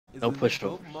No push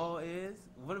Both overs. mall is.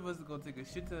 One of us is gonna take a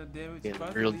shit ton of damage. Yeah,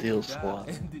 try to real leave deal and die, squad.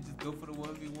 And then just go for the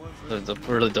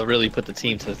 1v1. They'll really put the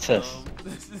team to the test.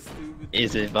 This is stupid.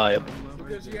 Is it viable?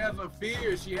 Because she has a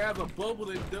fear. She has a bubble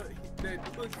that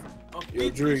puts a 50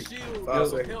 Drake, shield 5 of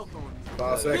seconds. health on you.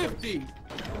 5 seconds. 50.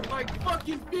 Like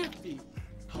fucking 50.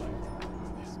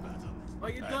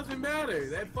 Like it doesn't matter.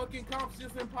 That fucking comp's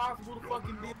just impossible to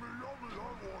fucking do.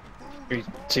 3,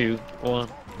 2, 1.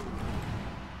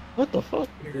 What the fuck?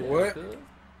 Nigga, what?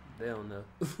 They don't know.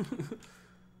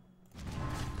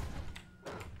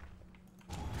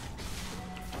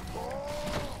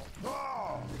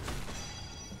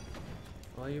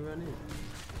 Why you running?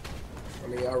 I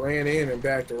mean, I ran in and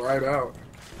backed right out.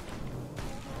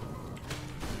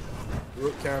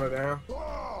 Rook counter down.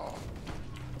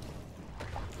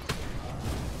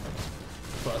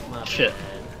 Fuck my Shit.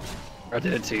 man. I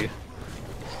did it to you.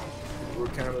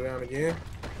 Rook counter down again.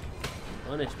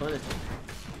 Punish. Finish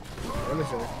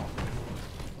him.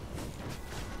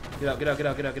 Get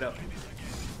out.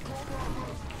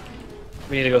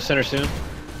 We need to go center soon.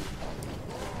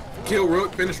 Kill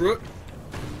Rook. Finish Rook.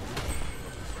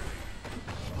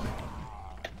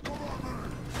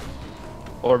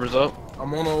 Orbers up.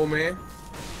 I'm on old man.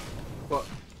 Fuck.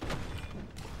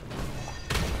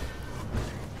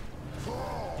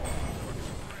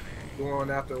 Going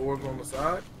after orbs on the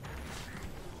side.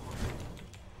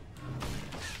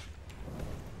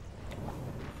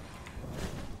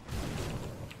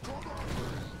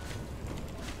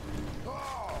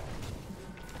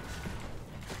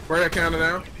 Freya counter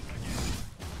down.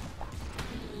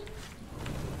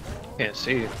 Can't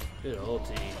see you. Good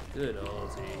ulti.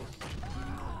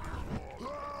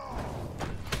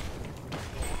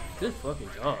 Good fucking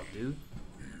job, dude.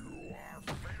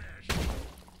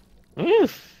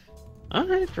 Oof.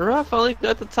 Alright, Giraffe finally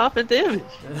got the top in damage.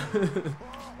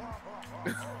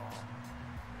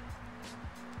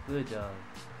 Good job.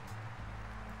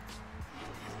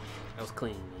 That was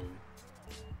clean, man.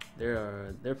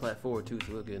 They're plat forward too,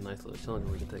 so we'll get a nice little chunk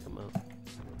and we can take them out.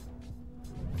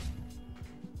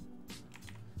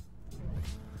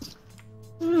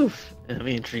 Oof. And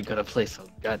me and Tree gotta play so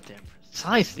goddamn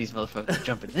precise. These motherfuckers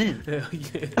jumping in. Hell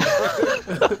yeah.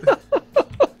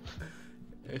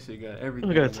 That shit got everything.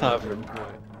 We got time for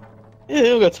Yeah, we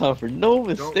don't got time for no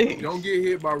mistakes. Don't get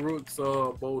hit by Rook's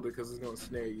boulder because it's gonna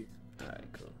snare you.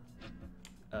 Alright, cool.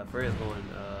 Freya's going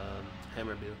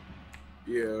hammer bill.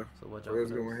 Yeah. So watch out.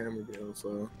 Red's going hammer down,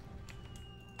 so.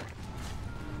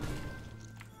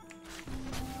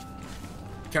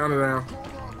 Counter down.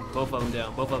 Both of them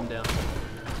down.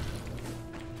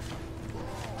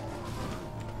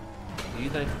 Do you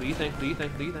think?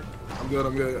 I'm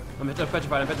good. I'm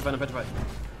petrified.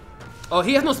 Oh,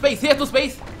 he has no space.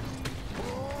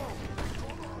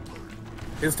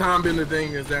 His time bender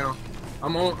thing is down.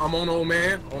 I'm on old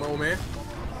man.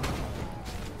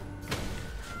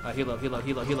 Heal up.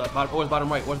 Bottom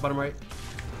right. Going bottom right.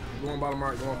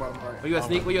 Where you at,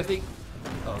 Sneak?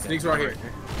 Oh, okay. Sneak's right here.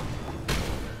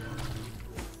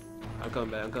 I'm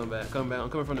coming back. I'm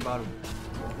coming from the bottom.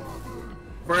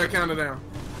 Freya counter down.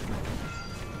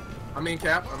 I'm in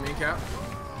cap. I'm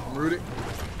rooted.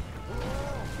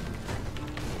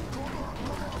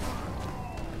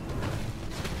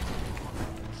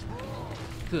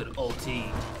 Good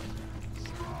ulti.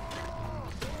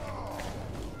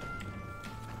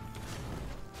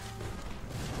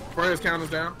 Freya's counter's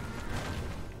down.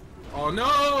 Oh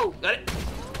no! Got it.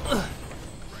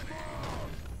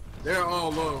 They're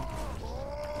all low.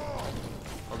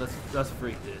 Oh, let's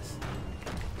freak this.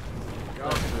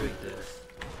 Let's freak this.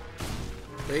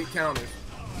 8 counters.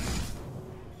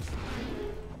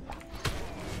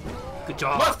 Good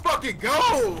job. Let's fucking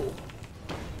go!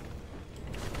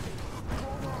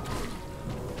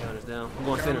 Counters down. I'm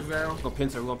going center. Down. We're gonna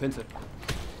pincer.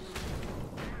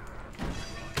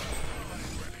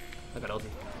 I got ulti.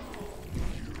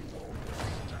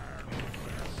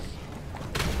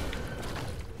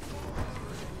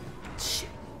 Shit.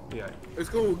 We alright. It's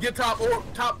cool. Get top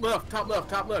left.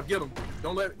 Get him.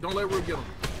 Don't let Rook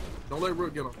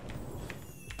get him.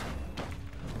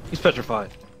 He's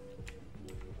petrified.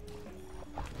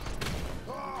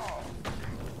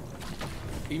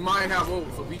 He might have ult,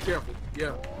 so be careful.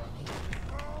 Yeah.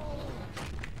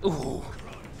 Ooh.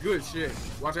 Good shit.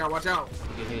 Watch out. I'm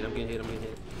getting hit.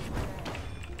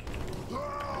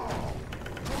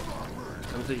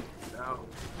 Come see. Now.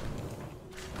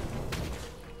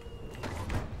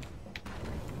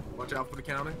 Watch out for the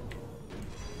counter.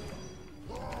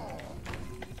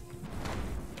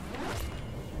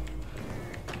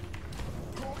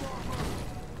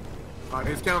 Alright,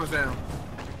 his counter's down.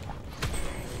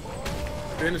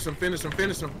 Finish him.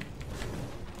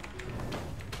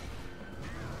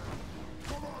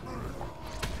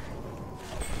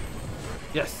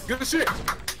 Yes. Good shit.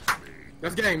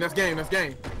 That's game. That's game. That's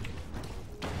game.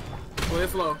 Play it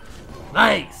slow.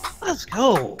 Nice. Let's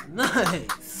go.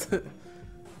 Nice.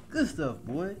 Good stuff,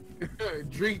 boy.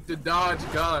 Drink the dodge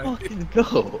god. Fucking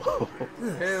go.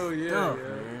 Good Hell yeah, stuff, yeah.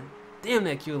 man. Damn,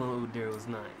 that kill on Oldur was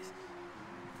nice.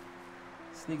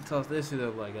 Sneak toss that shit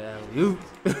up like an alley-oop.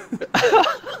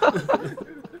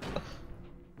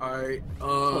 Alright,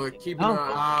 keeping an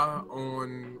eye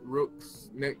on Rook's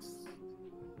next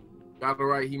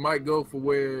Battlerite. He might go for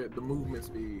where the movement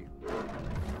speed.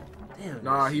 Damn.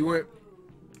 Nah, he went.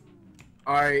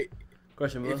 Alright,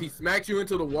 Question mark. if he smacks you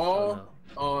into the wall,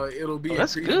 it'll be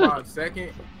that's increased good. by a second.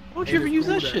 Why don't you ever use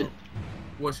that cooldown. shit?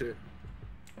 What shit?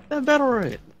 That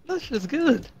Battlerite. That shit's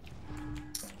good.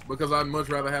 Because I'd much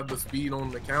rather have the speed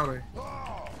on the counter.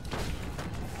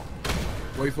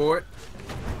 Wait for it.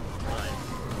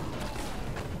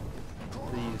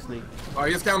 Please, Sneak.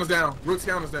 Alright, his counter's down. Rook's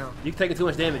counter's down. You're taking too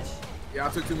much damage. Yeah, I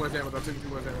took too much damage. I'm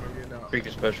getting out. Freak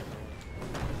is special.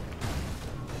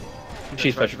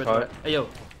 She's special fight. Hey, yo,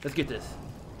 let's get this.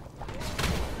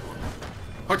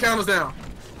 Her counter's down.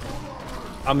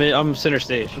 I'm center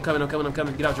stage. I'm coming.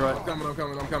 Get out, Gerard. I'm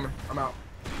coming. I'm out.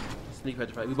 Sneak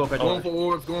petrified. We both Going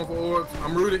petrified. for orbs.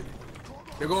 I'm rooted.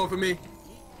 They're going for me.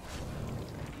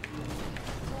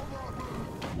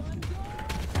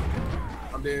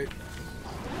 I'm dead.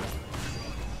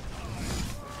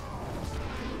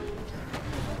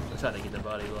 I'm trying to get the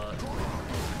body lock.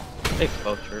 Take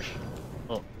vultures.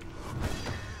 Oh,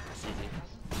 GG.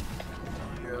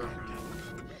 Yeah.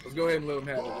 Let's go ahead and let him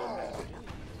have it.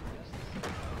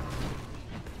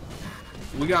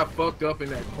 We got fucked up in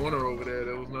that corner over there.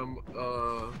 There was no.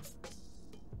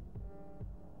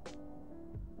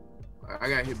 I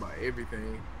got hit by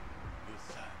everything.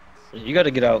 you got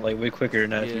to get out like way quicker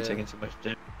than that if Yeah. you're taking too much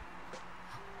damage.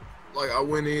 Like I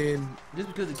went in. Just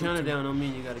because the counter down don't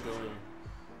mean you gotta go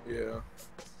in. Yeah.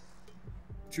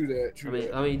 True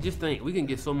that. I mean, just think we can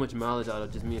get so much mileage out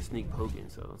of just me and Sneak poking.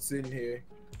 So Sitting here.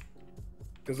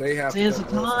 Because they have Stand to. some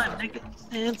time, nigga.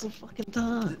 Stand some fucking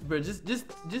time. bro, just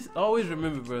always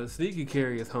remember, bro. Sneak can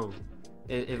carry us home.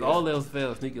 If all else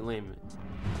fails, Sneak can lame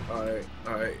it.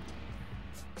 Alright.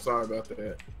 Sorry about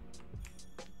that.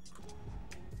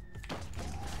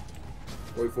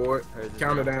 Wait for it. Heard this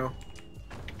Counter now. down.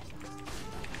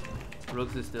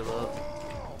 Rooks is still up.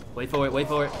 Wait for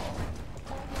it.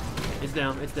 It's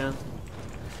down.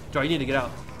 Joe, you need to get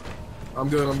out. I'm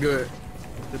good.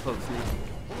 Good poke, Sneak.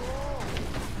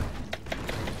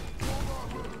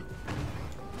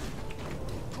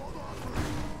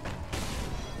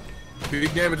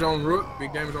 Big damage on Rook.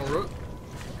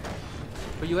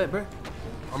 Where you at, bro?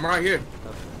 I'm right here.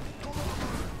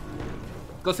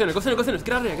 Go center. Get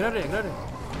out of there.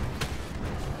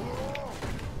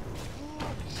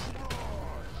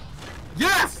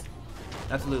 Yes!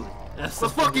 Absolutely. Let's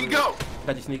fucking go!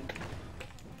 Got you, Sneak.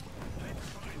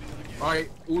 Alright,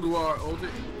 Oldur ulted.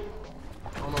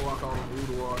 I don't know why I call him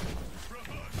Oldur.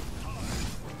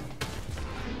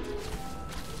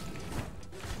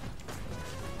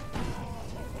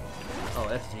 Oh,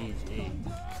 that's GG.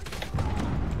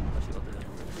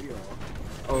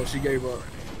 Oh, she gave up.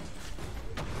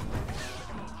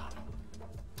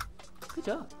 Good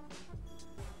job.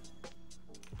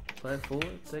 Flat forward,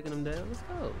 taking them down. Let's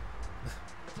go.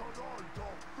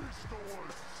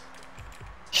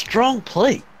 Strong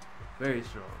play. Very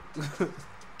strong.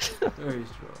 Very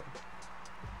strong.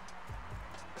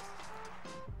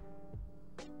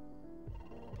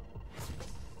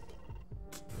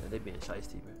 Yeah, they being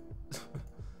shiesty, bro.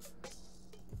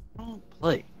 Strong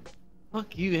play.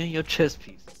 Fuck you and your chess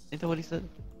piece. Ain't that what he said?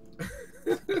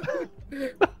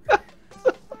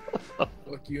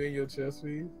 Fuck you and your chest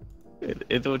piece.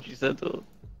 Ain't that what you said to him?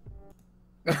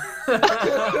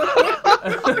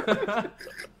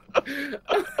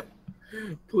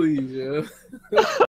 Please, yeah.